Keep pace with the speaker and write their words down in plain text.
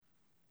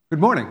Good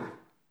morning.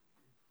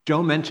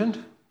 Joe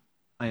mentioned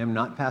I am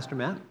not Pastor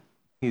Matt.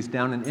 He's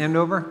down in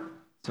Andover,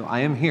 so I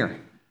am here.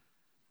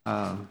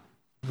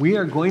 We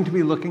are going to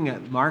be looking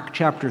at Mark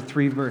chapter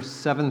 3, verse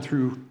 7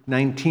 through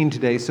 19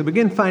 today, so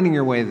begin finding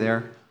your way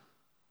there.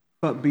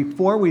 But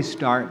before we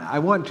start, I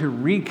want to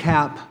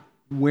recap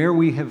where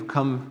we have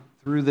come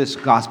through this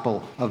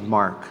Gospel of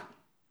Mark.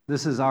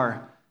 This is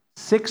our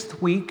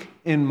 6th week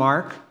in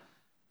Mark,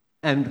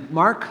 and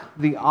Mark,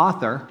 the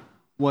author,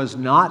 was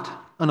not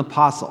an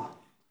apostle.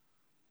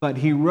 But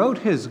he wrote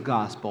his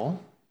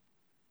gospel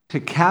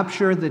to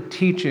capture the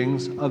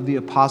teachings of the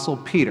Apostle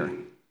Peter.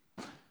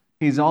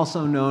 He's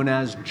also known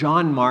as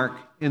John Mark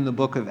in the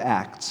book of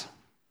Acts.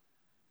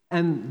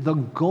 And the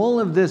goal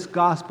of this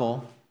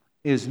gospel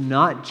is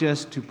not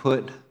just to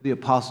put the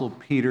Apostle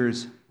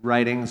Peter's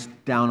writings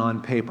down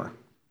on paper.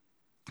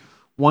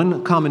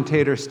 One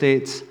commentator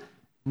states,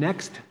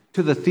 next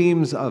to the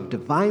themes of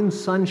divine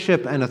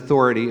sonship and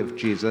authority of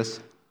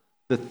Jesus,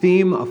 the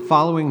theme of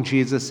following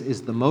Jesus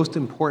is the most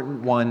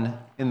important one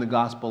in the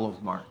Gospel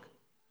of Mark.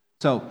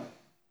 So,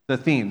 the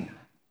theme,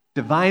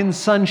 divine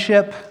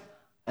sonship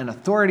and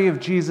authority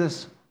of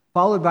Jesus,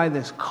 followed by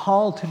this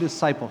call to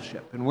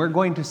discipleship. And we're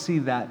going to see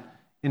that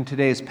in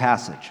today's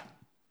passage.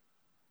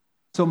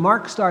 So,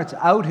 Mark starts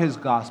out his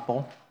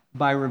Gospel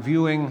by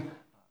reviewing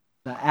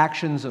the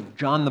actions of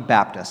John the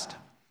Baptist,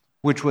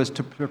 which was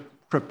to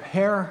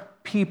prepare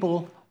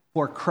people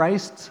for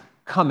Christ's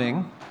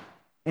coming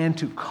and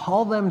to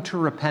call them to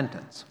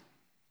repentance.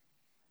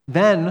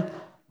 Then,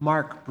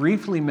 Mark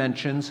briefly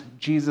mentions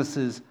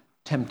Jesus'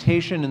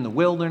 temptation in the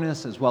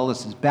wilderness as well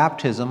as his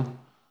baptism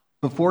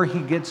before he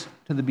gets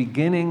to the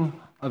beginning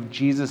of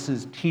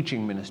Jesus'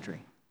 teaching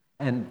ministry.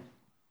 And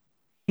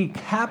he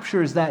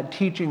captures that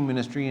teaching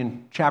ministry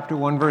in chapter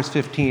 1, verse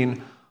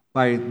 15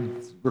 by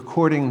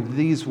recording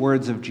these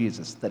words of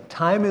Jesus. The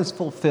time is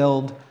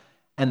fulfilled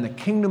and the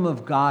kingdom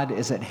of God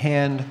is at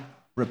hand.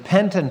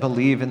 Repent and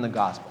believe in the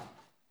gospel.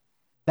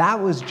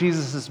 That was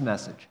Jesus'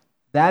 message.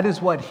 That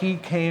is what he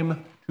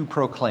came to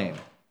proclaim.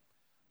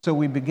 So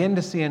we begin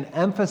to see an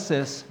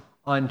emphasis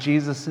on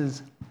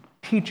Jesus'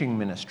 teaching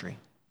ministry.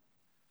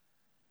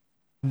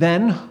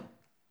 Then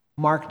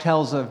Mark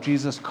tells of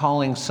Jesus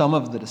calling some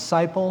of the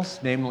disciples,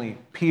 namely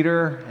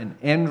Peter and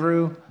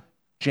Andrew,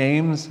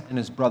 James and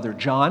his brother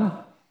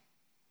John.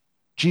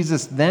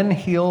 Jesus then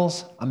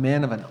heals a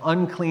man of an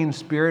unclean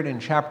spirit in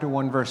chapter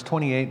 1, verse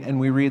 28, and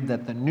we read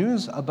that the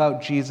news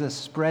about Jesus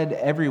spread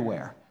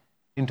everywhere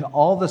into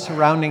all the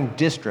surrounding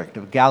district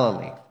of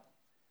Galilee.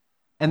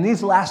 And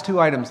these last two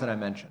items that I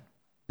mentioned,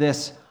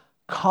 this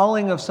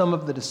calling of some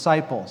of the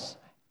disciples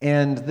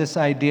and this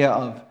idea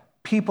of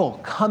people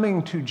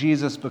coming to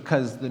Jesus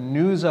because the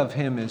news of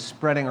him is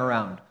spreading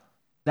around,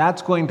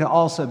 that's going to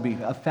also be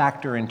a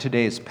factor in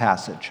today's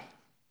passage.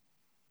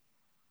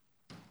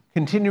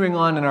 Continuing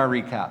on in our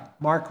recap,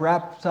 Mark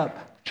wraps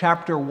up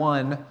chapter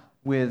 1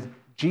 with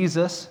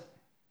Jesus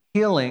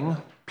healing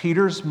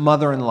Peter's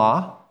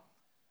mother-in-law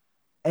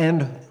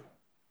and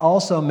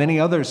also many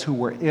others who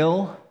were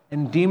ill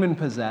and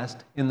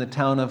demon-possessed in the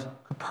town of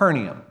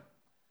Capernaum,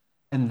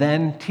 and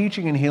then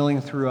teaching and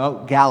healing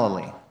throughout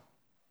Galilee.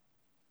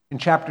 In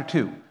chapter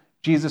 2,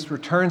 Jesus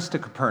returns to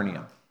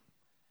Capernaum.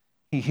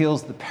 He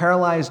heals the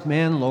paralyzed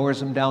man,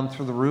 lowers him down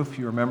through the roof,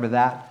 you remember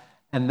that,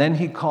 and then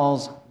he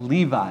calls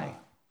Levi,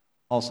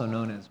 also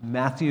known as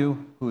Matthew,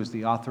 who is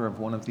the author of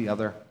one of the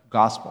other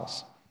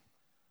Gospels.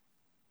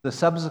 The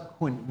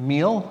subsequent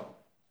meal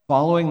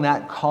following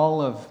that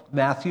call of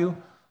Matthew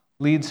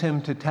leads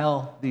him to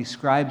tell the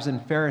scribes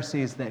and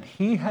Pharisees that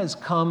he has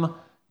come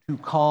to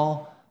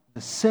call the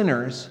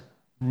sinners,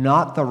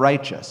 not the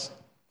righteous.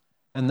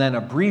 And then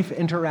a brief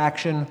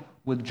interaction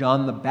with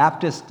John the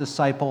Baptist's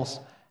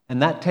disciples,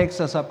 and that takes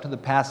us up to the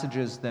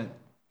passages that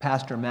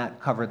Pastor Matt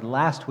covered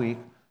last week,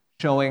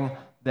 showing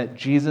that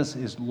Jesus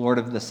is Lord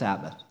of the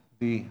Sabbath.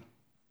 The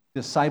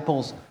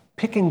disciples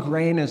picking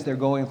grain as they're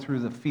going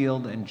through the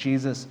field, and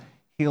Jesus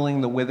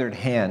healing the withered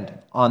hand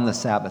on the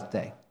Sabbath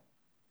day.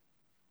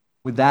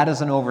 With that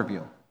as an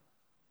overview,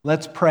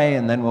 let's pray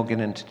and then we'll get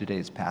into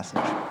today's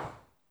passage.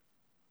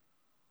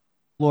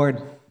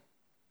 Lord,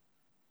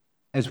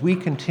 as we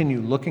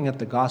continue looking at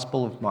the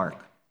Gospel of Mark,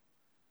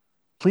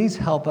 please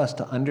help us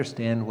to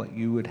understand what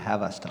you would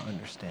have us to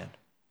understand.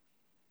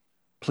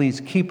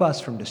 Please keep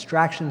us from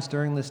distractions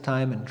during this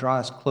time and draw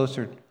us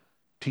closer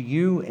to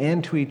you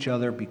and to each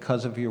other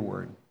because of your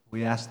word.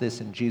 We ask this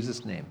in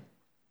Jesus' name.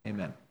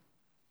 Amen.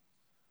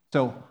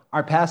 So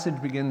our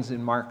passage begins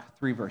in Mark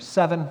 3, verse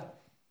 7,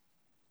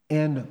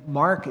 and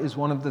Mark is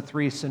one of the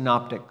three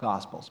synoptic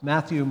Gospels.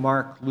 Matthew,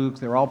 Mark, Luke,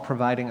 they're all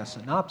providing a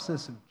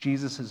synopsis of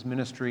Jesus'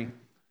 ministry.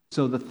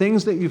 So the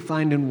things that you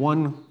find in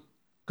one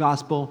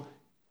Gospel,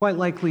 quite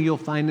likely you'll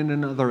find in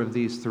another of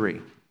these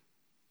three.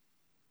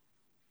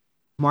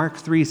 Mark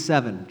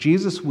 3:7,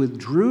 Jesus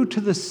withdrew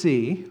to the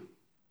sea,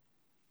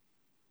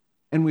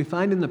 and we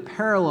find in the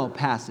parallel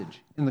passage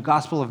in the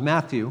Gospel of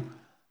Matthew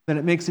that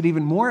it makes it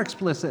even more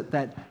explicit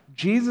that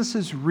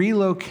Jesus'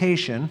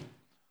 relocation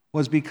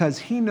was because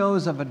he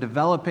knows of a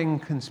developing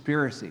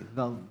conspiracy.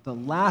 The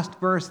last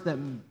verse that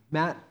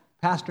Matt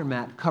Pastor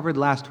Matt covered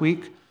last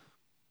week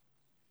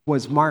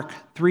was Mark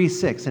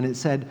 3:6, and it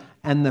said,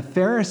 "And the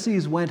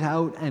Pharisees went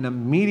out and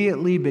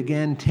immediately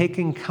began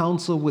taking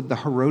counsel with the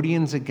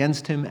Herodians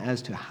against him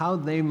as to how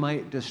they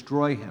might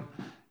destroy him."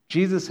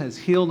 Jesus has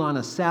healed on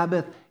a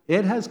Sabbath.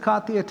 It has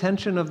caught the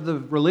attention of the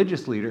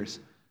religious leaders,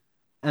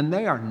 and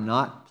they are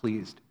not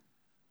pleased.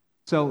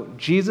 So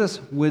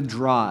Jesus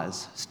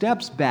withdraws,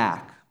 steps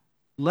back,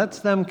 lets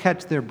them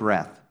catch their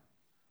breath.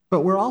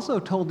 But we're also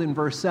told in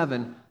verse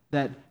 7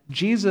 that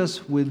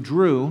Jesus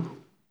withdrew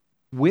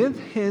with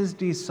his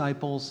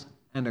disciples,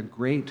 and a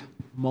great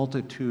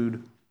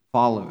multitude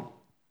followed.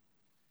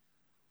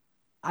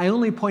 I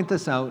only point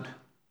this out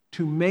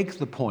to make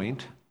the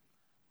point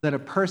that a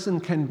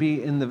person can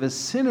be in the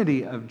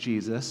vicinity of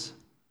Jesus,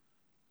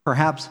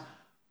 perhaps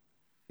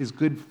is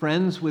good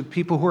friends with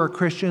people who are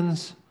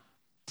Christians,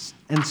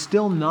 and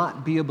still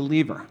not be a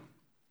believer.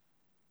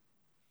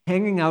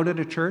 Hanging out at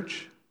a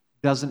church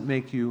doesn't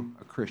make you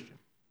a Christian.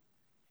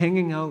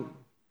 Hanging out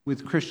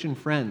with Christian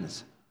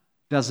friends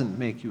doesn't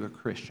make you a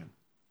Christian.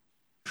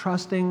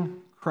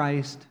 Trusting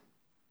Christ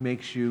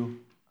makes you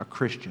a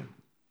Christian.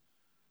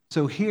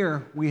 So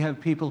here we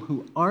have people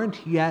who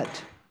aren't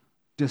yet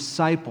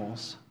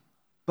disciples,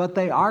 but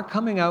they are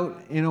coming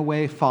out in a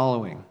way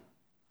following.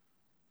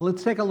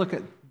 Let's take a look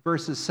at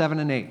verses 7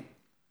 and 8.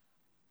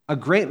 A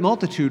great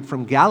multitude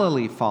from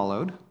Galilee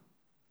followed,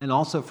 and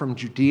also from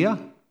Judea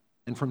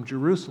and from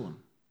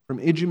Jerusalem, from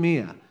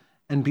Idumea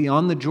and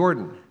beyond the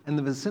Jordan, and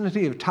the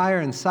vicinity of Tyre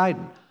and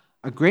Sidon.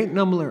 A great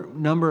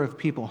number of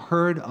people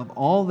heard of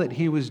all that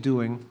he was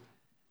doing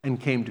and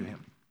came to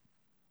him.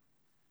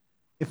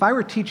 If I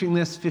were teaching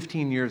this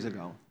 15 years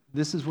ago,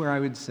 this is where I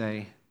would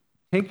say,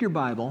 take your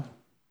Bible,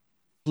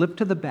 flip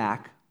to the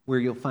back where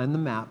you'll find the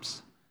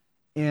maps,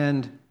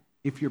 and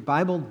if your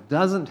Bible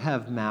doesn't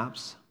have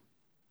maps,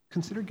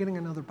 consider getting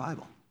another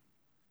Bible.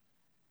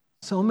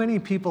 So many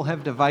people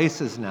have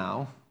devices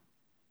now.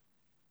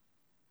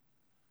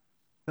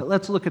 But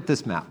let's look at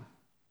this map.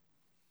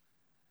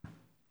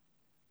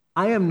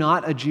 I am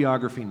not a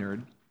geography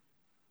nerd,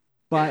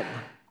 but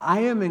I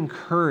am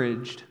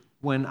encouraged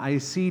when I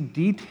see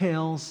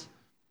details,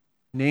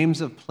 names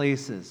of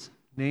places,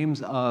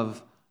 names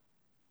of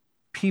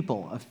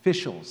people,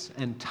 officials,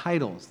 and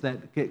titles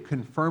that get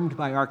confirmed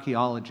by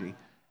archaeology.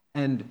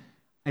 And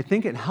I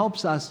think it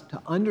helps us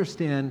to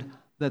understand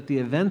that the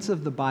events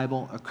of the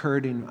Bible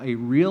occurred in a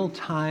real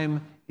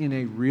time, in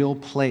a real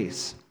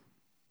place.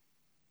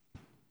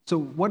 So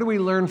what do we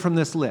learn from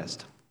this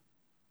list?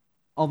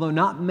 Although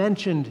not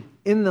mentioned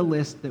in the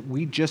list that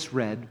we just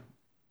read,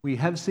 we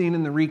have seen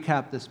in the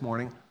recap this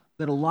morning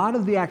that a lot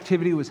of the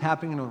activity was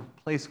happening in a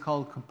place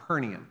called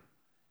Capernaum.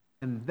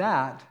 And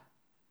that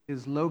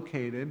is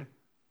located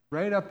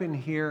right up in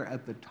here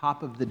at the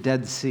top of the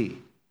Dead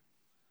Sea.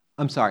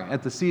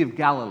 At the Sea of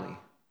Galilee,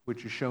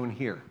 which is shown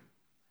here.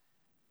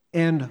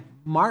 And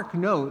Mark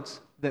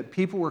notes that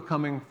people were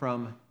coming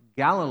from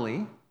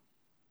Galilee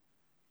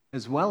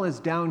as well as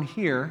down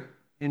here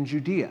in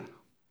Judea.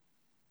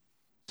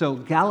 So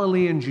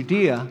Galilee and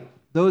Judea,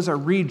 those are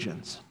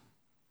regions.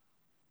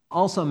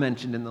 Also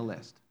mentioned in the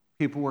list.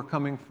 People were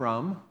coming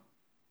from,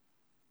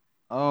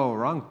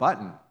 wrong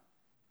button.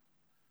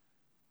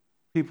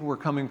 People were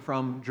coming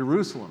from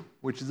Jerusalem,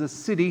 which is a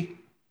city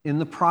in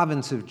the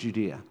province of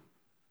Judea.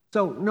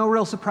 So no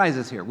real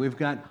surprises here. We've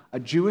got a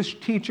Jewish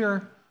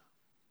teacher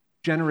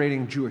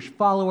generating Jewish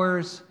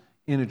followers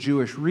in a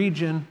Jewish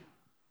region,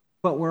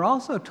 but we're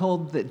also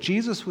told that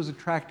Jesus was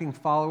attracting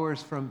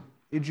followers from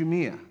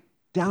Idumea,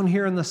 down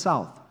here in the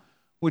south,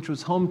 which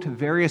was home to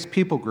various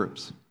people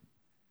groups.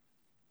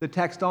 The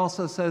text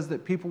also says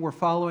that people were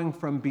following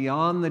from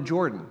beyond the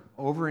Jordan,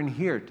 over in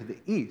here to the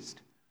east.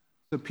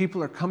 So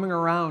people are coming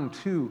around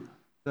to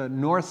the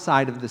north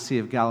side of the Sea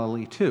of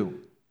Galilee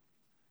too.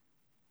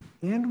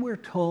 And we're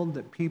told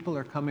that people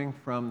are coming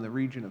from the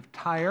region of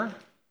Tyre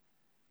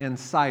and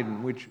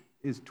Sidon, which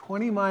is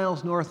 20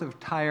 miles north of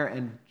Tyre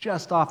and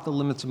just off the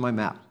limits of my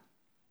map.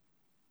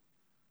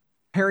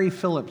 Harry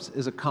Phillips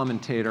is a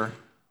commentator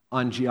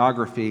on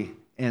geography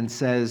and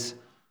says,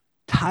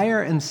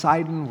 Tyre and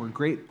Sidon were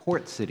great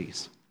port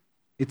cities.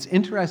 It's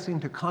interesting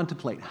to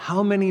contemplate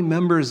how many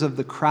members of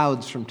the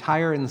crowds from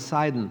Tyre and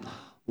Sidon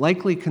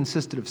likely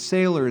consisted of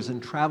sailors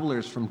and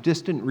travelers from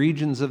distant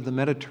regions of the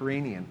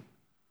Mediterranean.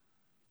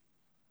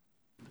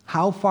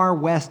 How far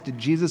west did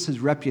Jesus'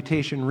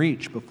 reputation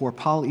reach before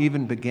Paul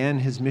even began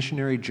his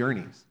missionary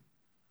journeys?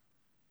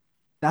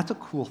 That's a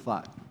cool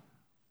thought.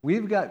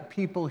 We've got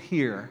people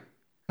here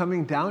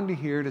coming down to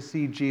here to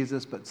see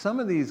Jesus, but some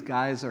of these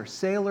guys are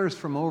sailors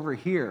from over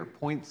here,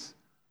 points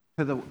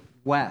to the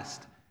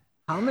west.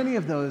 How many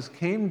of those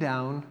came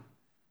down,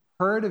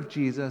 heard of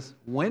Jesus,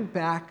 went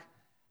back,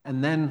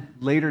 and then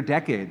later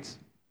decades,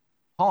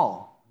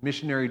 Paul,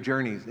 missionary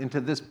journeys into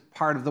this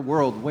part of the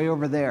world, way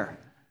over there?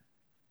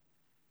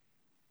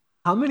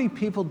 How many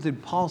people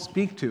did Paul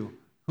speak to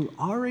who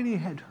already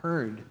had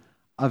heard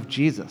of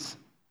Jesus?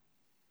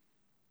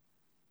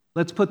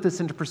 Let's put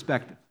this into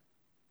perspective.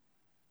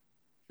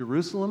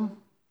 Jerusalem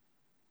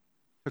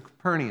to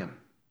Capernaum.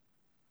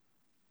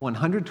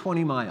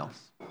 120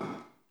 miles.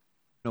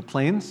 No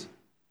planes,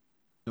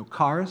 no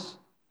cars,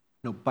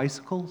 no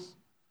bicycles,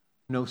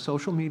 no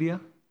social media,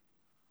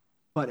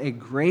 but a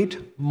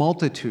great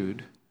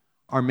multitude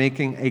are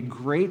making a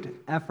great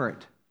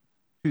effort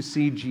to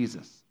see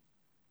Jesus.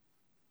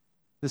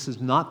 This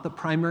is not the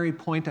primary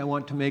point I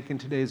want to make in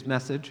today's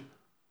message,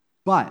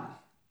 but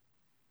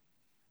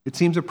it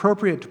seems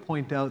appropriate to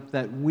point out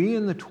that we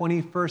in the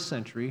 21st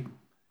century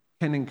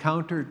can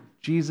encounter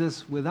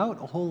Jesus without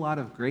a whole lot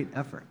of great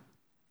effort.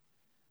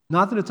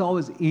 Not that it's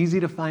always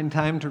easy to find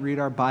time to read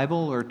our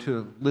Bible or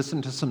to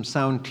listen to some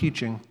sound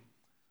teaching,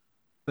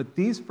 but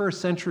these first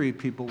century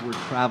people were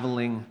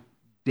traveling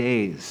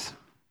days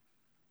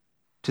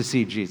to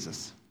see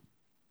Jesus.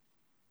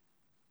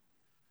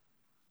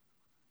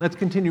 Let's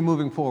continue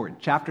moving forward.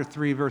 Chapter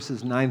 3,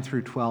 verses 9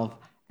 through 12.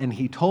 And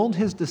he told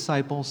his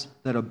disciples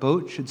that a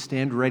boat should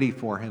stand ready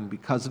for him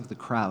because of the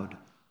crowd,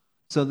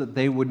 so that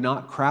they would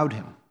not crowd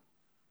him.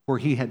 For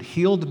he had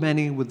healed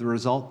many, with the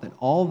result that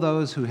all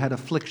those who had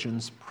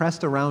afflictions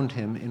pressed around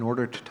him in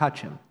order to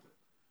touch him.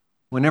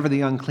 Whenever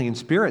the unclean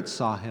spirits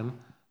saw him,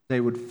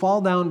 they would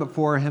fall down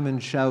before him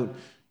and shout,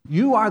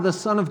 "You are the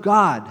Son of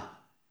God!"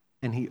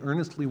 And he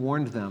earnestly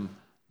warned them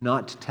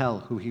not to tell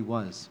who he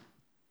was.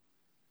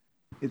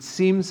 It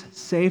seems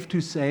safe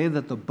to say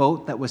that the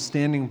boat that was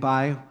standing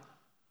by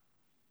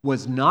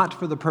was not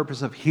for the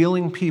purpose of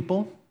healing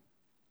people,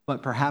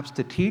 but perhaps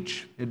to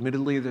teach.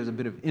 Admittedly, there's a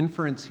bit of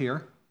inference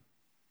here.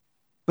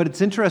 But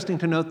it's interesting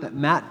to note that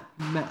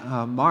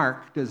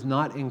Mark does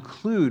not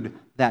include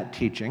that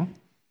teaching.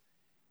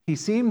 He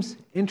seems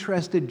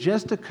interested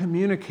just to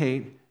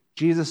communicate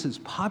Jesus'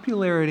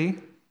 popularity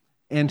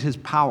and his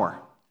power.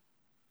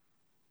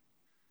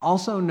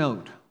 Also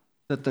note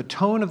that the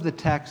tone of the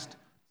text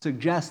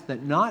suggests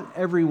that not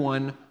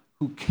everyone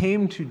who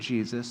came to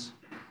Jesus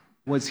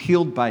was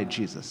healed by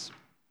Jesus.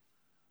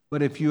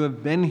 But if you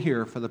have been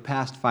here for the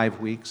past 5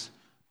 weeks,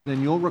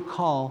 then you'll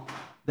recall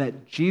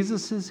that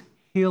Jesus'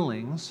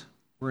 healings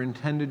were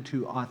intended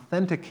to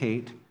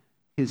authenticate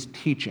his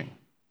teaching.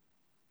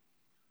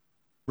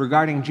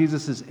 Regarding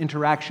Jesus'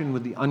 interaction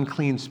with the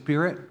unclean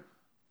spirit,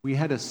 we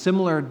had a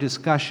similar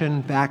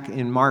discussion back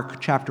in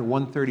Mark chapter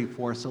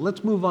 134. So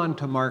let's move on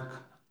to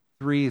Mark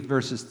 3,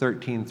 verses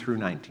 13 through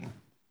 19.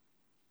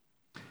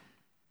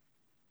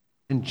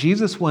 And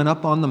Jesus went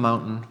up on the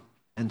mountain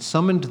and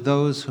summoned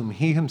those whom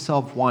he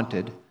himself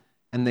wanted,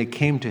 and they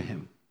came to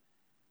him.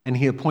 And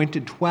he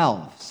appointed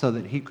 12 so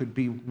that they could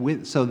be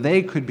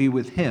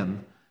with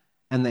him,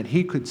 and that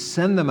he could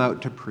send them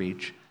out to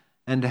preach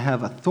and to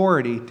have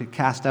authority to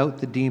cast out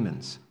the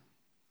demons.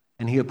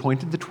 And he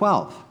appointed the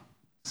 12,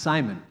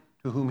 Simon,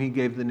 to whom he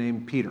gave the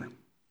name Peter,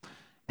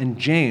 and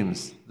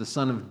James, the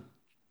son of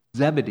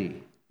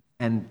Zebedee,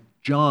 and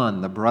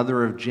John, the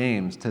brother of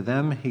James. To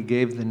them he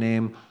gave the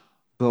name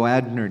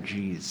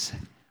Boanerges,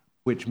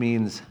 which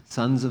means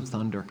sons of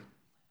thunder,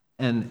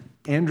 and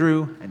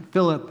Andrew, and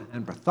Philip,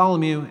 and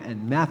Bartholomew,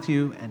 and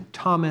Matthew, and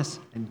Thomas,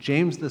 and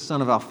James the son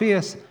of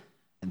Alphaeus,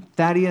 and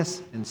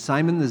Thaddeus, and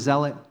Simon the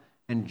Zealot,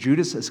 and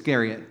Judas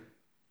Iscariot,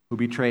 who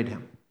betrayed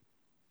him.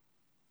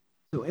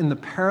 So in the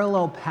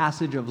parallel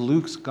passage of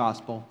Luke's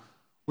gospel,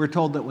 we're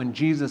told that when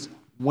Jesus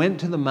went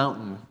to the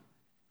mountain,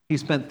 he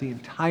spent the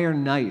entire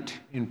night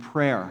in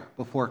prayer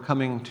before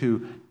coming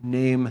to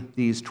name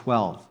these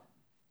 12.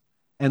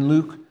 And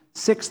Luke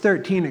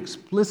 6:13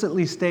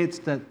 explicitly states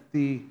that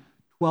the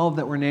 12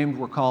 that were named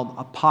were called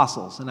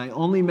apostles. And I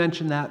only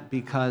mention that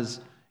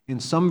because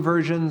in some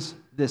versions,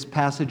 this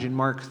passage in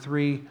Mark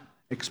 3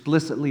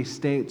 explicitly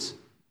states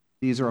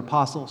these are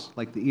apostles,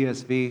 like the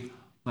ESV.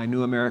 My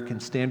New American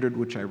Standard,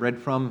 which I read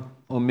from,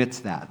 omits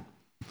that.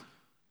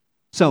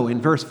 So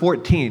in verse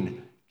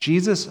 14,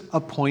 Jesus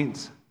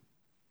appoints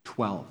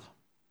 12.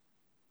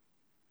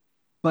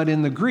 But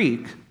in the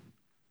Greek,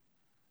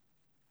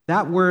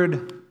 that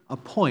word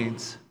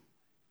appoints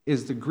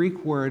is the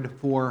Greek word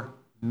for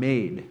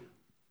made.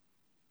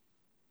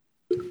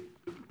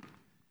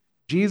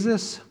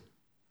 Jesus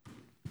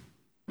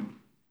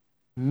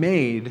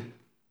made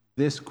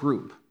this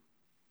group.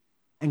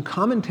 And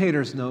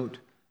commentators note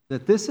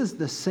that this is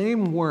the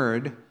same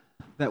word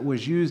that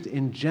was used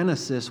in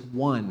Genesis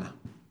 1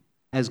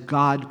 as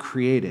God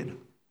created.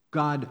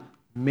 God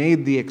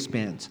made the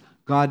expanse.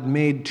 God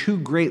made 2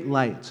 great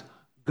lights.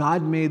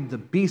 God made the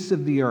beasts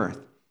of the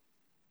earth.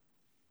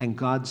 And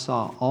God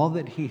saw all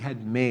that he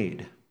had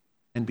made,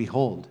 and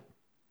behold,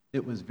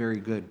 it was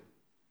very good.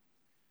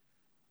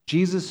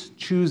 Jesus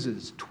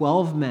chooses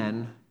 12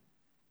 men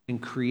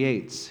and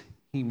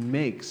he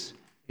makes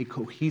a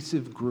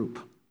cohesive group.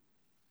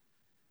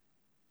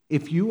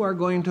 If you are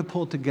going to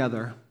pull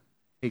together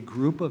a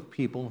group of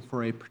people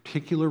for a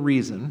particular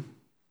reason,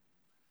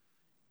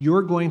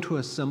 you're going to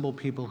assemble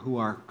people who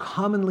are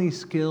commonly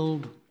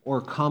skilled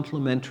or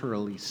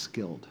complementarily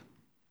skilled.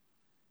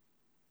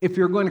 If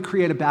you're going to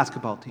create a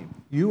basketball team,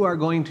 you are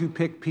going to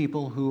pick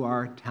people who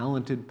are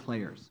talented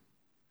players.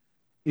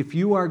 If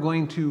you are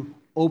going to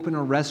open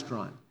a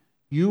restaurant,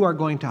 you are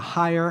going to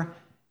hire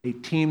a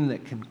team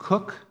that can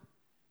cook.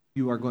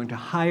 You are going to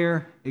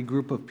hire a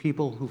group of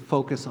people who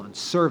focus on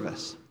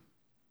service.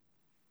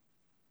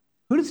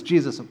 Who does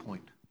Jesus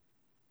appoint?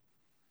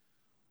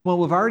 Well,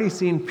 we've already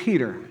seen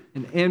Peter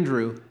and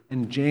Andrew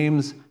and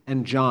James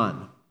and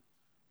John.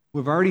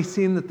 We've already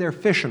seen that they're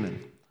fishermen.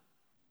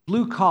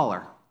 Blue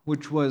collar,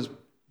 which was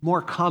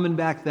more common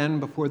back then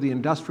before the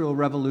Industrial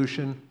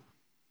Revolution.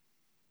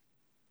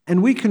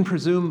 And we can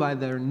presume by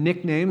their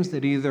nicknames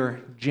that either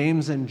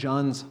James and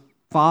John's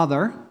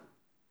father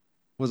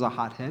was a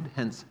hothead,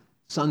 hence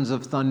sons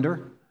of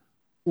thunder,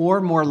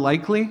 or more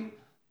likely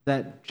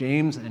that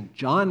James and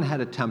John had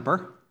a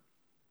temper.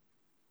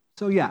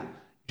 So yeah,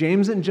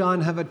 James and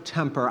John have a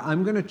temper.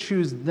 I'm going to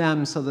choose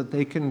them so that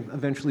they can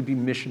eventually be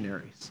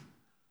missionaries.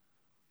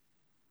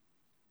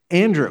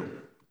 Andrew,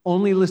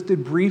 only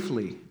listed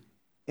briefly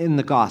in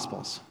the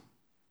Gospels.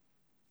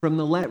 From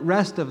the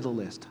rest of the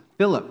list,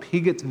 Philip,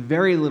 he gets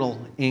very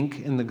little ink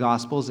in the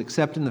Gospels,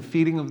 except in the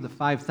feeding of the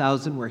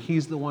 5,000, where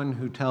he's the one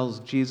who tells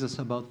Jesus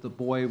about the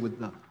boy with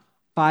the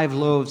 5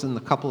 loaves and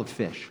the couple of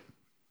fish.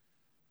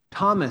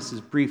 Thomas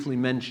is briefly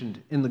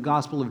mentioned in the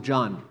Gospel of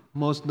John,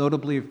 most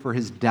notably for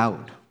his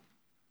doubt.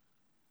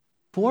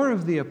 4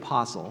 of the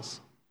apostles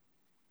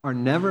are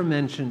never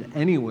mentioned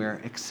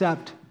anywhere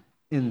except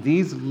in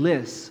these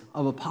lists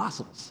of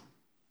apostles.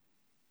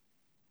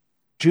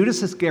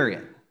 Judas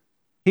Iscariot,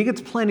 he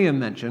gets plenty of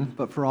mention,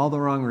 but for all the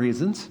wrong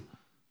reasons.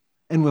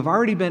 And we've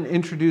already been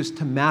introduced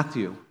to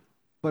Matthew,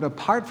 but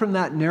apart from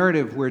that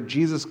narrative where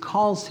Jesus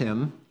calls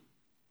him,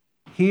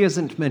 he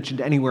isn't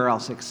mentioned anywhere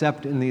else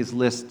except in these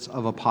lists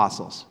of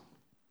apostles.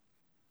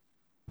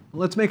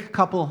 Let's make a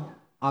couple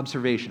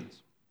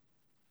observations.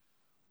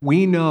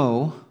 We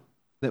know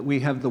that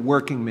we have the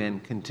working man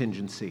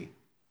contingency,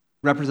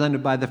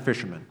 represented by the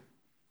fishermen.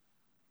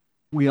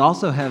 We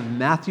also have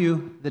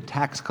Matthew, the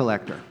tax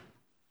collector.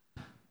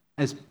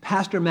 As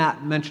Pastor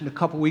Matt mentioned a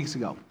couple weeks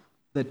ago,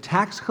 the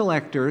tax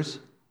collectors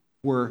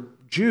were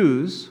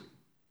Jews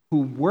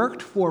who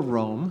worked for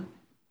Rome,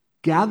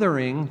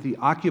 gathering the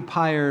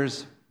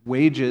occupiers'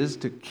 wages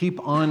to keep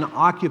on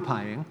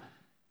occupying,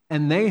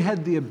 and they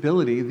had the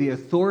ability, the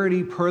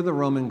authority per the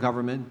Roman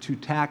government to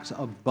tax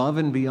above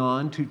and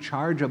beyond, to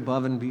charge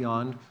above and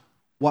beyond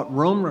what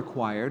Rome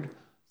required,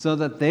 so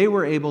that they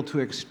were able to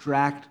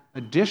extract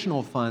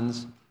additional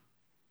funds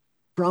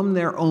from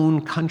their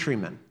own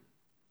countrymen.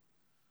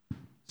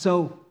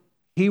 So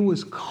he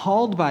was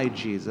called by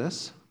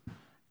Jesus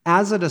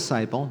as a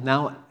disciple,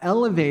 now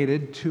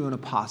elevated to an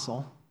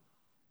apostle,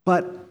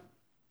 but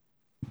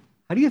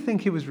how do you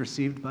think he was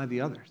received by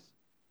the others?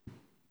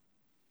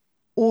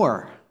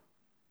 Or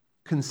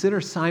consider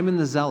Simon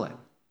the Zealot.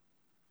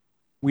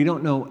 We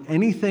don't know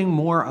anything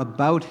more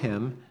about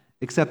him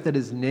except that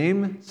his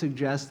name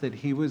suggests that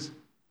he was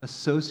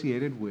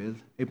associated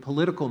with a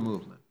political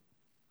movement.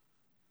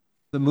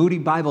 The Moody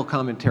Bible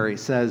Commentary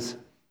says,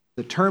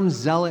 the term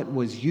zealot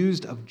was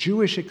used of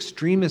Jewish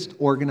extremists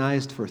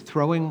organized for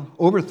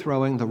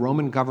overthrowing the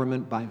Roman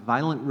government by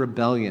violent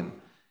rebellion,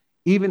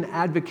 even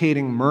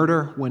advocating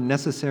murder when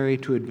necessary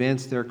to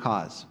advance their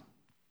cause.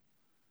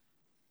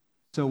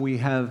 So we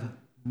have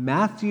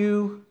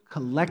Matthew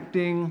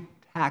collecting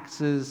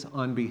taxes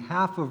on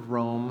behalf of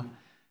Rome,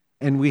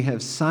 and we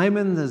have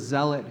Simon the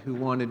Zealot who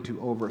wanted to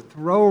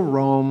overthrow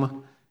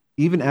Rome,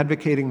 even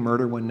advocating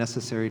murder when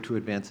necessary to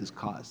advance his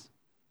cause.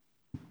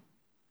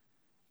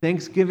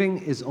 Thanksgiving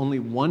is only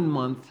 1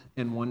 month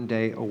and 1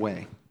 day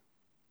away.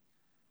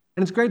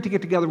 And it's great to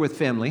get together with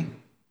family,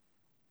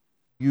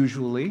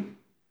 usually.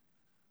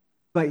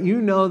 But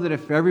you know that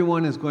if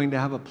everyone is going to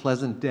have a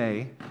pleasant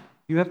day,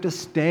 you have to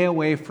stay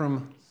away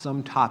from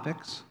some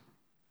topics.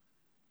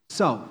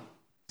 So,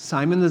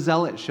 Simon the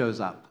Zealot shows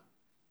up.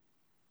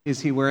 Is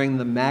he wearing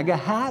the MAGA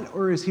hat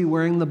or is he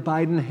wearing the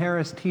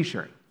Biden-Harris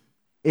t-shirt?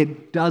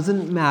 It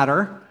doesn't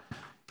matter.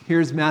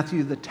 Here's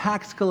Matthew the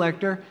tax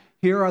collector.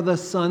 Here are the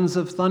sons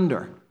of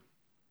thunder.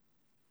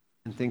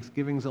 And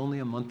Thanksgiving's only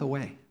a month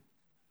away.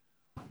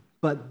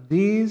 But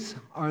these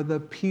are the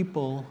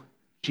people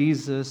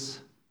Jesus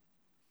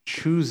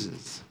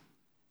chooses.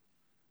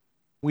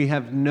 We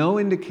have no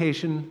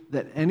indication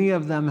that any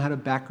of them had a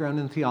background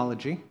in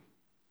theology.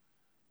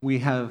 We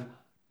have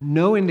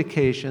no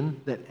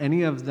indication that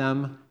any of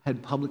them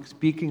had public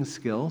speaking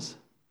skills.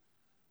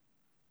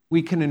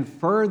 We can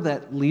infer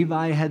that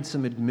Levi had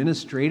some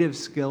administrative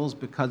skills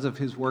because of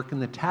his work in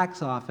the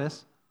tax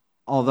office,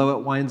 although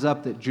it winds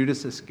up that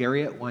Judas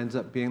Iscariot winds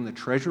up being the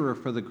treasurer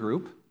for the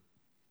group.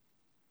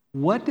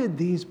 What did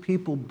these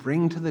people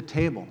bring to the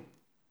table?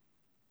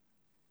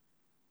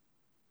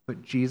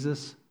 But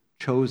Jesus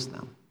chose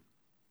them.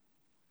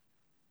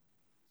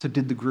 So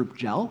did the group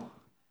gel?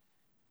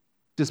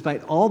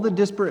 Despite all the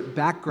disparate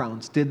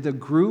backgrounds, did the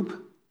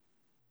group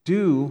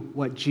do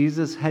what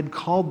Jesus had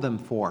called them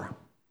for?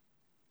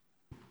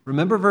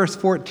 Remember verse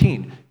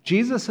 14.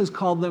 Jesus has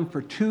called them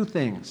for 2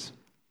 things: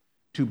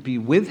 to be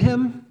with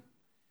him,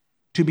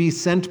 to be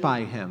sent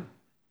by him.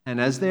 And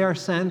as they are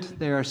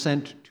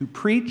sent to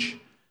preach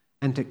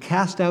and to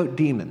cast out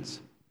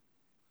demons.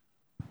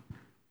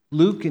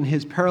 Luke, in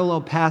his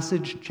parallel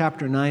passage,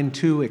 chapter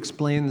 9:2,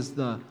 explains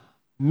the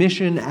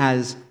mission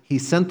as he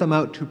sent them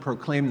out to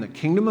proclaim the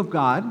kingdom of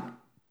God,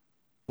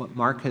 what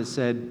Mark has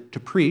said to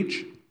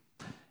preach,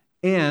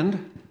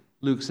 and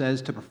Luke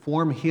says to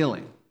perform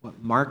healing.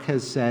 What Mark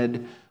has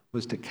said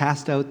was to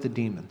cast out the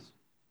demons.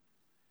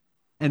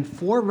 And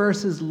 4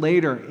 verses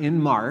later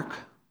in Mark,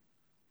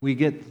 we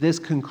get this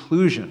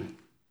conclusion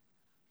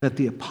that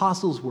the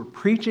apostles were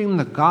preaching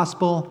the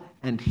gospel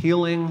and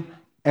healing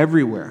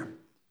everywhere.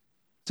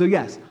 So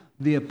yes,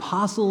 the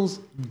apostles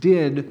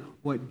did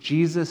what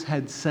Jesus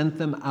had sent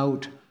them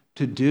out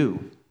to do.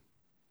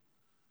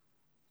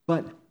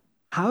 But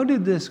how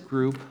did this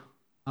group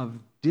of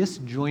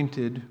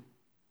disjointed,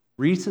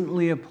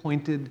 recently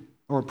appointed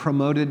or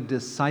promoted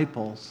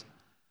disciples,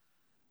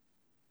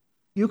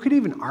 you could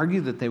even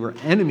argue that they were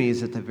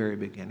enemies at the very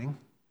beginning,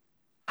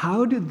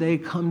 how did they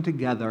come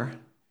together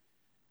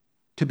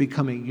to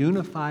become a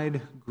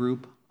unified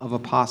group of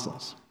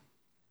apostles?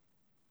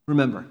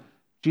 Remember,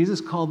 Jesus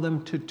called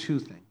them to 2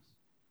 things.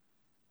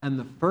 And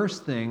the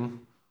first thing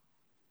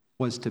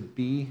was to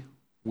be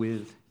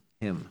with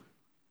him.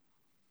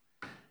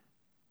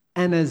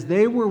 And as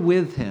they were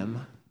with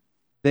him,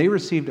 they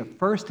received a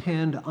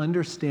firsthand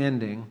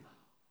understanding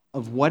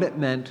of what it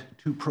meant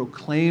to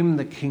proclaim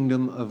the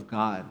kingdom of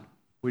God,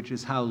 which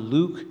is how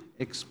Luke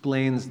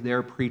explains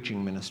their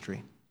preaching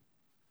ministry.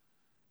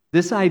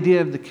 This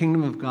idea of the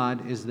kingdom of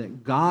God is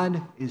that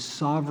God is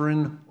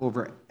sovereign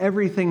over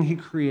everything he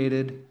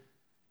created.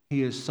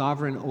 He is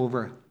sovereign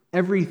over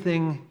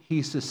everything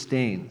he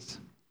sustains.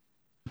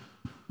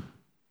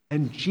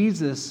 And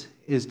Jesus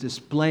is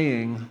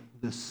displaying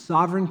the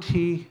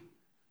sovereignty,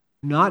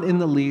 not in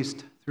the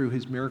least through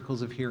his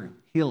miracles of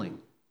healing.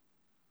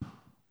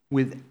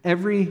 With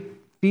every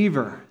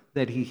fever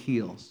that he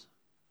heals,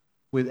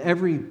 with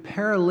every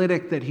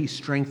paralytic that he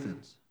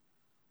strengthens,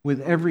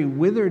 with every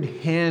withered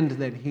hand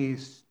that he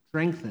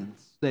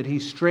strengthens, that he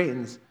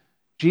straightens,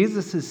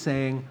 Jesus is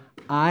saying,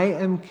 I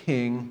am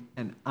king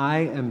and I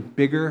am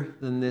bigger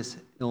than this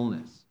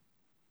illness.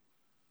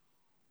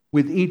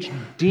 With each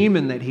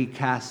demon that he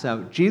casts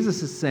out,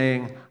 Jesus is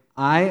saying,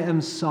 I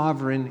am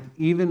sovereign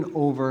even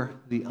over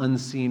the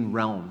unseen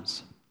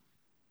realms.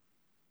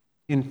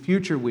 In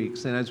future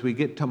weeks, and as we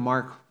get to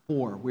Mark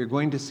 4, we're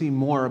going to see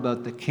more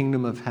about the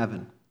kingdom of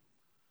heaven.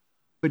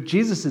 But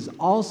Jesus is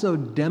also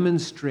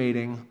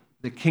demonstrating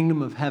the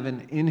kingdom of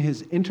heaven in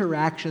his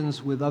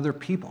interactions with other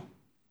people.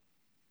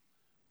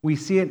 We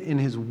see it in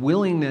his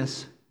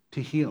willingness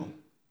to heal.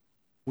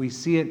 We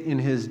see it in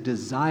his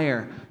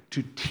desire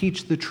to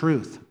teach the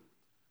truth.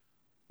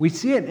 We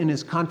see it in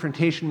his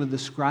confrontation with the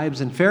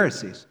scribes and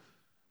Pharisees.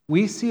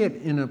 We see it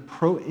in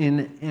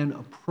an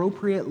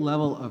appropriate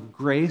level of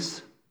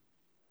grace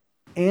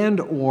and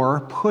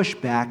or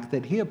pushback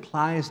that he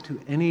applies to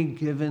any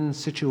given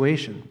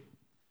situation.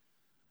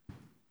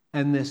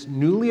 And this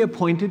newly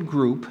appointed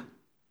group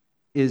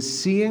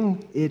is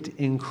seeing it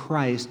in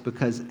Christ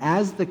because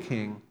as the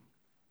king,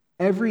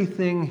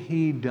 everything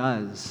he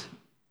does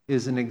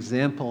is an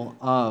example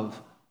of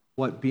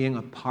what being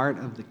a part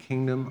of the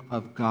kingdom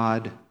of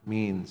God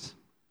means.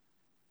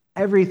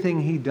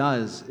 Everything he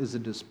does is a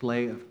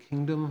display of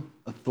kingdom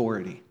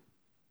authority.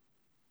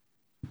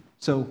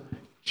 So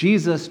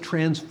Jesus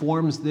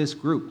transforms this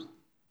group.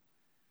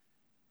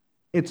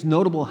 It's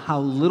notable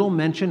how little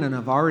mention, and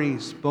I've already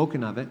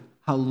spoken of it,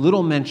 how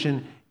little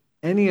mention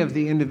any of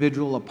the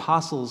individual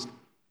apostles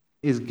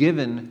is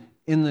given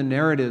in the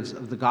narratives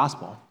of the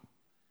gospel.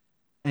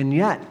 And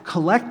yet,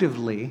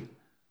 collectively,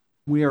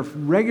 we are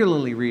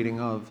regularly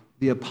reading of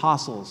the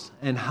apostles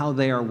and how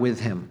they are with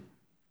him.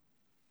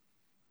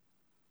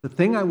 The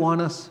thing I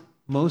want us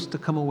most to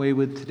come away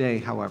with today,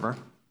 however,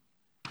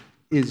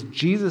 is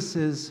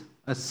Jesus'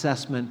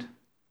 assessment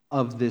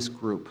of this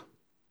group.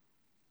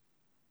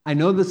 I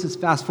know this is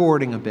fast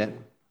forwarding a bit,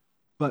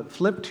 but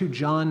flip to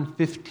John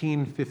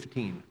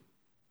 15:15.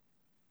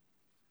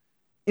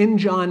 In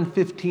John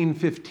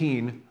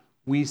 15:15,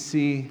 we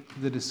see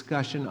the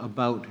discussion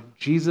about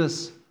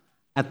Jesus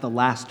at the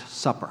Last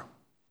Supper.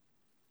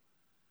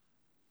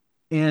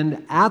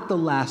 And at the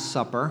Last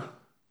Supper,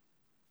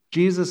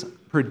 Jesus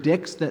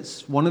predicts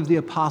that one of the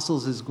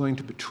apostles is going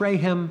to betray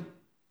him.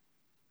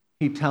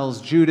 He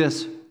tells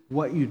Judas,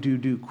 what you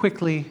do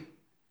quickly.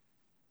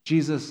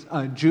 Judas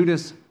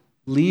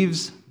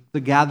leaves the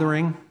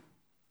gathering.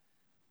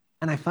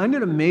 And I find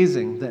it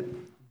amazing that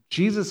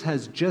Jesus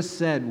has just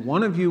said,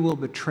 one of you will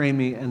betray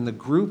me, and the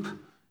group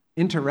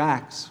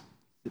interacts.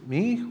 Is it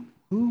me?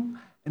 Who?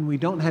 And we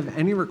don't have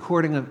any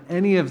recording of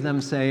any of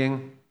them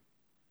saying,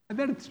 I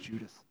bet it's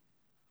Judas.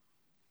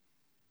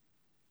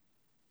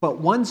 But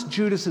once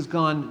Judas is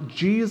gone,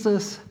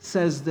 Jesus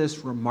says this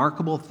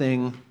remarkable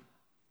thing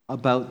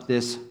about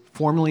this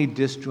formerly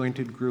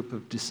disjointed group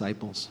of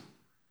disciples.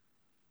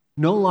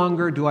 No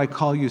longer do I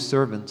call you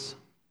servants,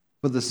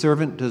 for the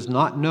servant does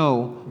not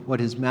know what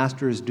his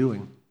master is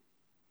doing.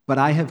 But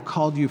I have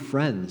called you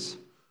friends,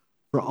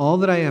 for all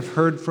that I have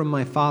heard from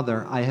my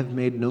Father I have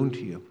made known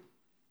to you.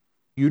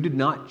 You did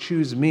not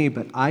choose me,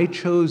 but I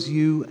chose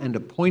you and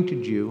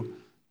appointed you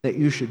that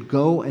you should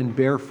go and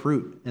bear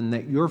fruit, and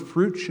that your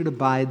fruit should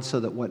abide, so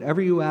that whatever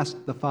you ask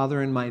the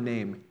Father in my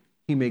name,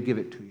 he may give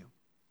it to you.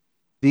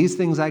 These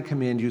things I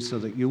command you so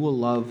that you will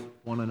love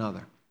one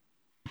another.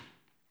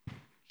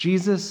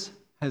 Jesus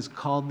has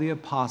called the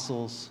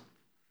apostles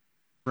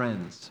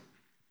friends.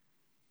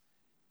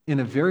 In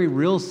a very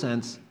real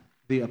sense,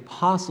 the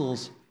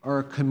apostles are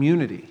a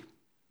community.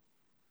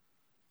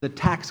 The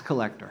tax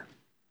collector,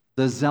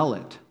 the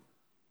zealot,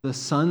 the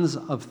sons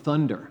of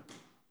thunder,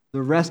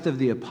 the rest of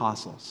the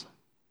apostles,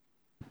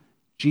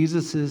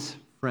 Jesus'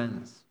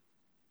 friends.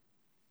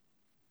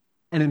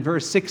 And in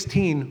verse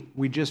 16,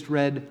 we just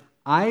read,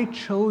 I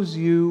chose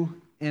you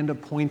and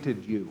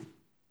appointed you.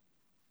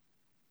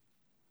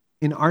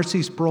 In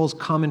R.C. Sproul's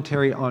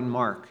commentary on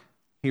Mark,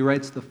 he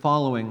writes the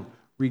following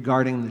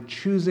regarding the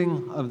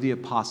choosing of the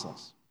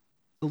apostles.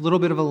 It's a little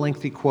bit of a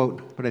lengthy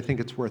quote, but I think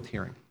it's worth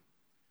hearing.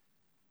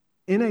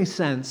 In a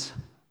sense,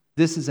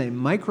 this is a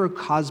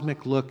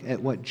microcosmic look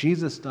at what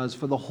Jesus does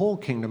for the whole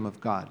kingdom of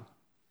God.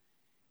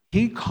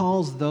 He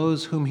calls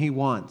those whom he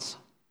wants.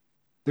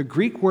 The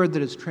Greek word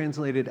that is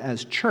translated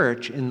as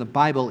church in the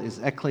Bible is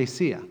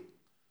ekklesia.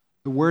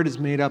 The word is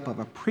made up of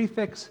a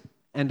prefix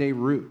and a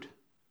root.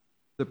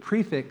 The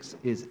prefix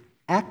is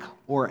ek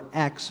or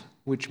ex,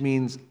 which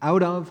means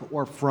out of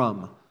or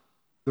from.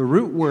 The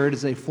root word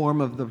is a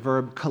form of the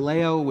verb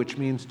kaleo, which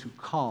means to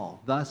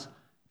call. Thus,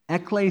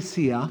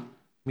 ekklesia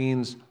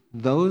means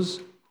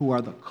those who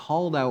are the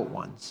called out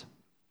ones.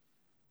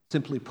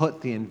 Simply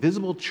put, the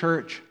invisible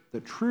church,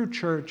 the true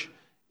church,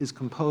 is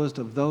composed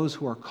of those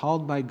who are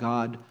called by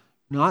God,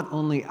 not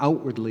only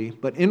outwardly,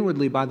 but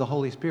inwardly by the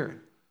Holy Spirit.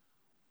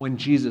 When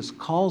Jesus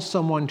calls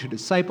someone to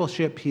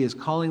discipleship, he is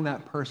calling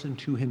that person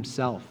to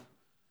himself,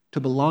 to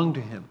belong to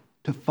him,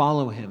 to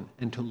follow him,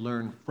 and to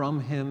learn from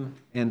him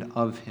and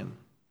of him,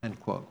 end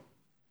quote.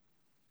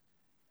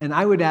 And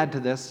I would add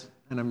to this,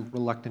 and I'm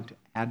reluctant to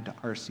add to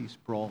R.C.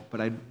 Sproul,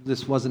 but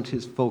this wasn't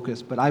his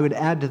focus, but I would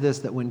add to this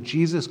that when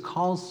Jesus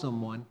calls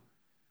someone,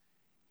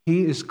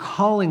 he is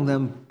calling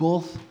them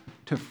both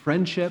to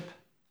friendship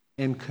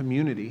and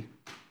community,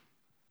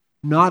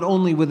 not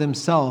only with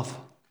himself,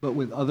 but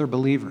with other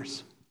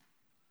believers.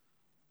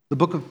 The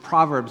book of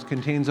Proverbs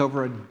contains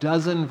over a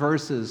dozen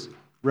verses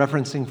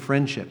referencing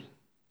friendship.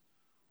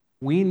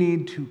 We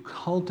need to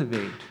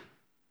cultivate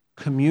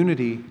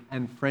community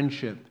and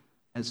friendship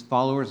as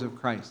followers of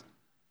Christ.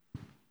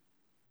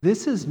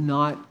 This is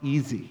not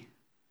easy.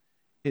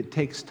 It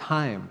takes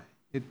time.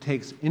 It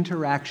takes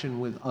interaction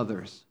with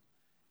others.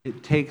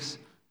 It takes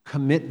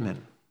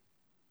commitment.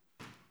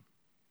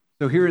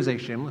 So here is a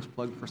shameless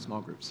plug for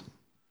small groups.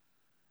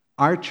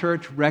 Our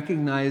church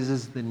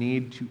recognizes the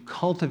need to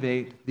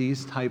cultivate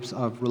these types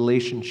of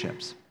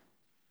relationships.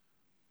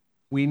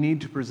 We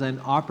need to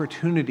present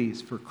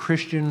opportunities for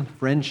Christian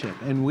friendship,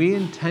 and we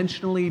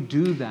intentionally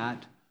do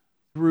that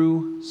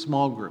through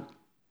small group.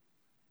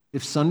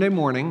 If Sunday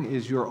morning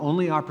is your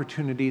only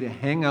opportunity to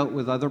hang out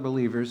with other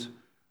believers,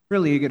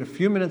 really you get a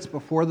few minutes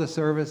before the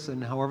service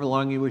and however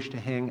long you wish to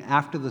hang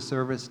after the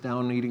service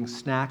down eating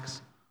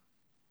snacks.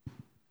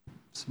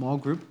 Small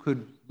group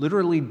could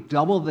literally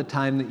double the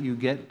time that you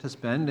get to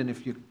spend, and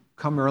if you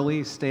come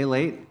early, stay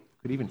late,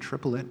 could even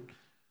triple it.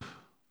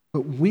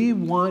 But we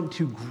want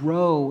to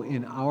grow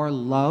in our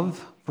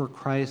love for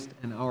Christ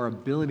and our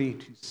ability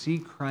to see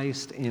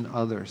Christ in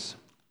others.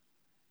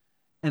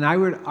 And I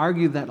would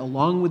argue that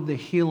along with the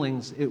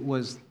healings, it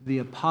was the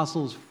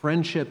apostles'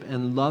 friendship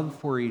and love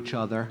for each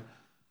other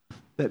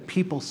that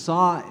people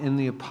saw in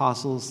the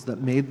apostles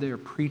that made their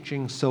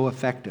preaching so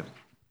effective.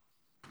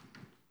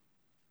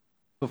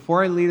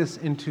 Before I lead us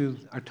into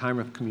our time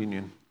of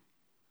communion,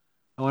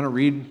 I want to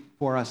read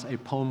for us a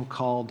poem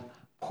called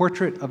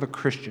Portrait of a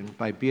Christian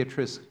by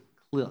Beatrice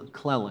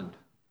Cleland.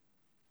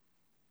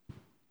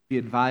 Be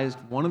advised,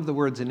 one of the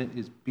words in it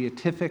is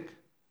beatific,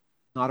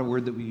 not a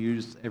word that we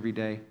use every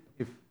day.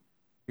 If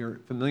you're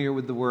familiar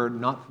with the word,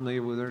 not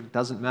familiar with it,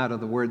 doesn't matter.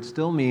 The word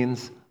still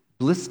means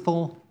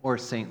blissful or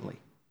saintly.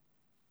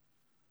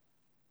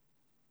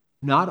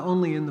 Not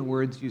only in the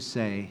words you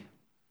say,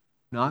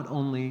 not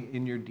only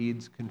in your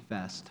deeds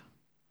confessed,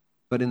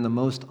 but in the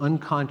most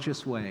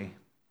unconscious way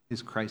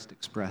is Christ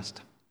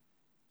expressed.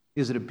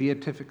 Is it a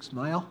beatific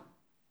smile?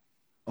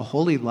 A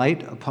holy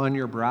light upon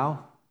your brow?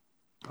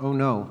 Oh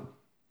no,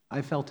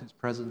 I felt his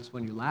presence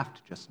when you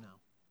laughed just now.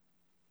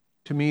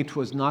 To me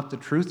 'twas not the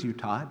truth you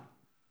taught,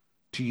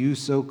 to you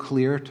so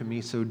clear, to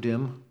me so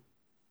dim,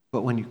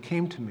 but when you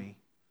came to me,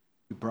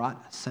 you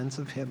brought a sense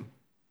of him.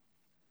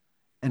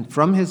 And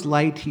from his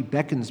light he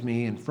beckons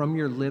me, and from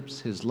your lips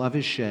his love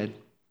is shed,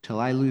 till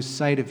I lose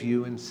sight of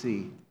you and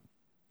see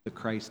the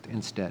Christ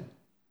instead.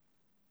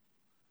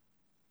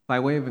 By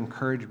way of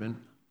encouragement,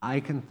 I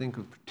can think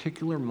of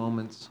particular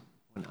moments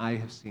when I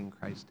have seen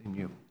Christ in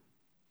you.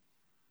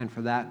 And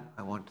for that,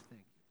 I want to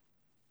thank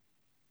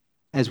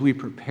you. As we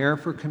prepare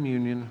for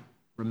communion,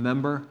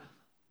 remember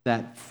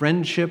that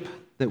friendship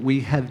that we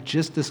have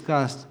just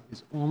discussed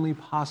is only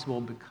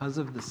possible because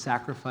of the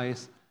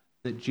sacrifice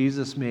that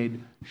Jesus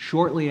made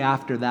shortly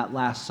after that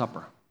Last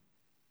Supper.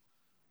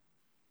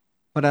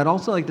 But I'd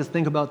also like to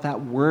think about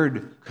that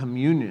word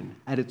communion.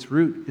 At its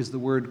root is the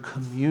word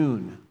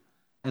commune.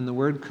 And the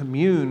word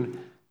commune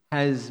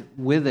has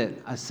with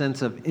it a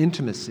sense of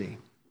intimacy.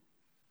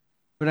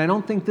 But I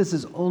don't think this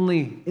is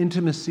only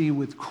intimacy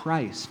with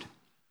Christ.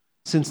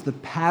 since the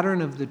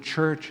pattern of the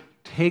church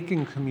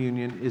taking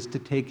communion is to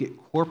take it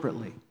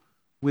corporately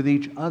with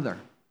each other.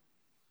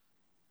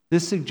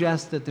 This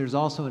suggests that there's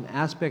also an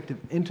aspect of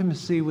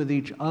intimacy with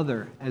each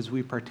other as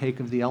we partake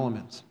of the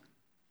elements.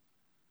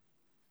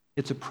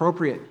 It's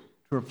appropriate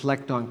to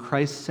reflect on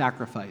Christ's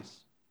sacrifice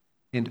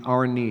and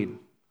our need.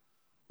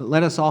 But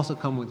let us also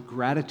come with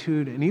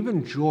gratitude and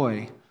even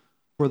joy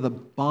for the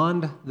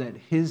bond that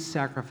his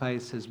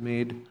sacrifice has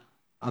made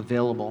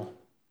available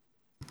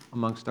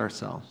amongst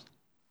ourselves.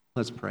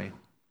 Let's pray.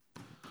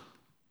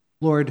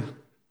 Lord,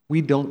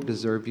 we don't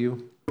deserve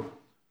you,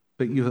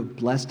 but you have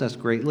blessed us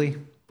greatly.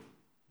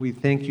 We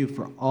thank you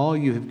for all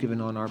you have given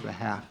on our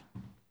behalf.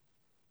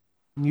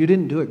 And you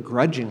didn't do it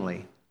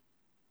grudgingly.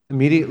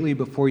 Immediately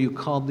before you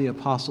called the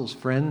apostles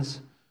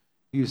friends,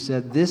 you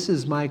said, "This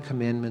is my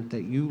commandment,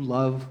 that you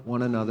love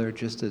one another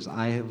just as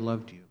I have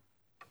loved you.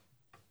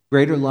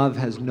 Greater love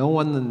has no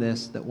one than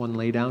this, that one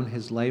lay down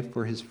his life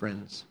for his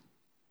friends.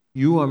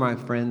 You are my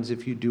friends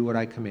if you do what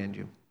I command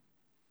you."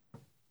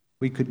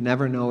 We could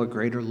never know a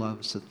greater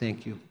love, so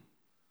thank you.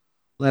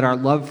 Let our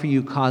love for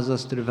you cause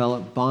us to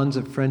develop bonds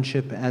of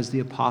friendship as the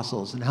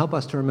apostles, and help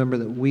us to remember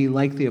that we,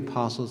 like the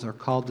apostles, are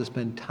called to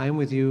spend time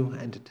with you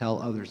and to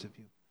tell others of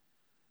you.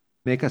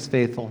 Make us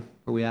faithful,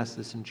 for we ask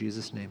this in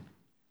Jesus' name.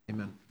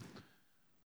 Amen.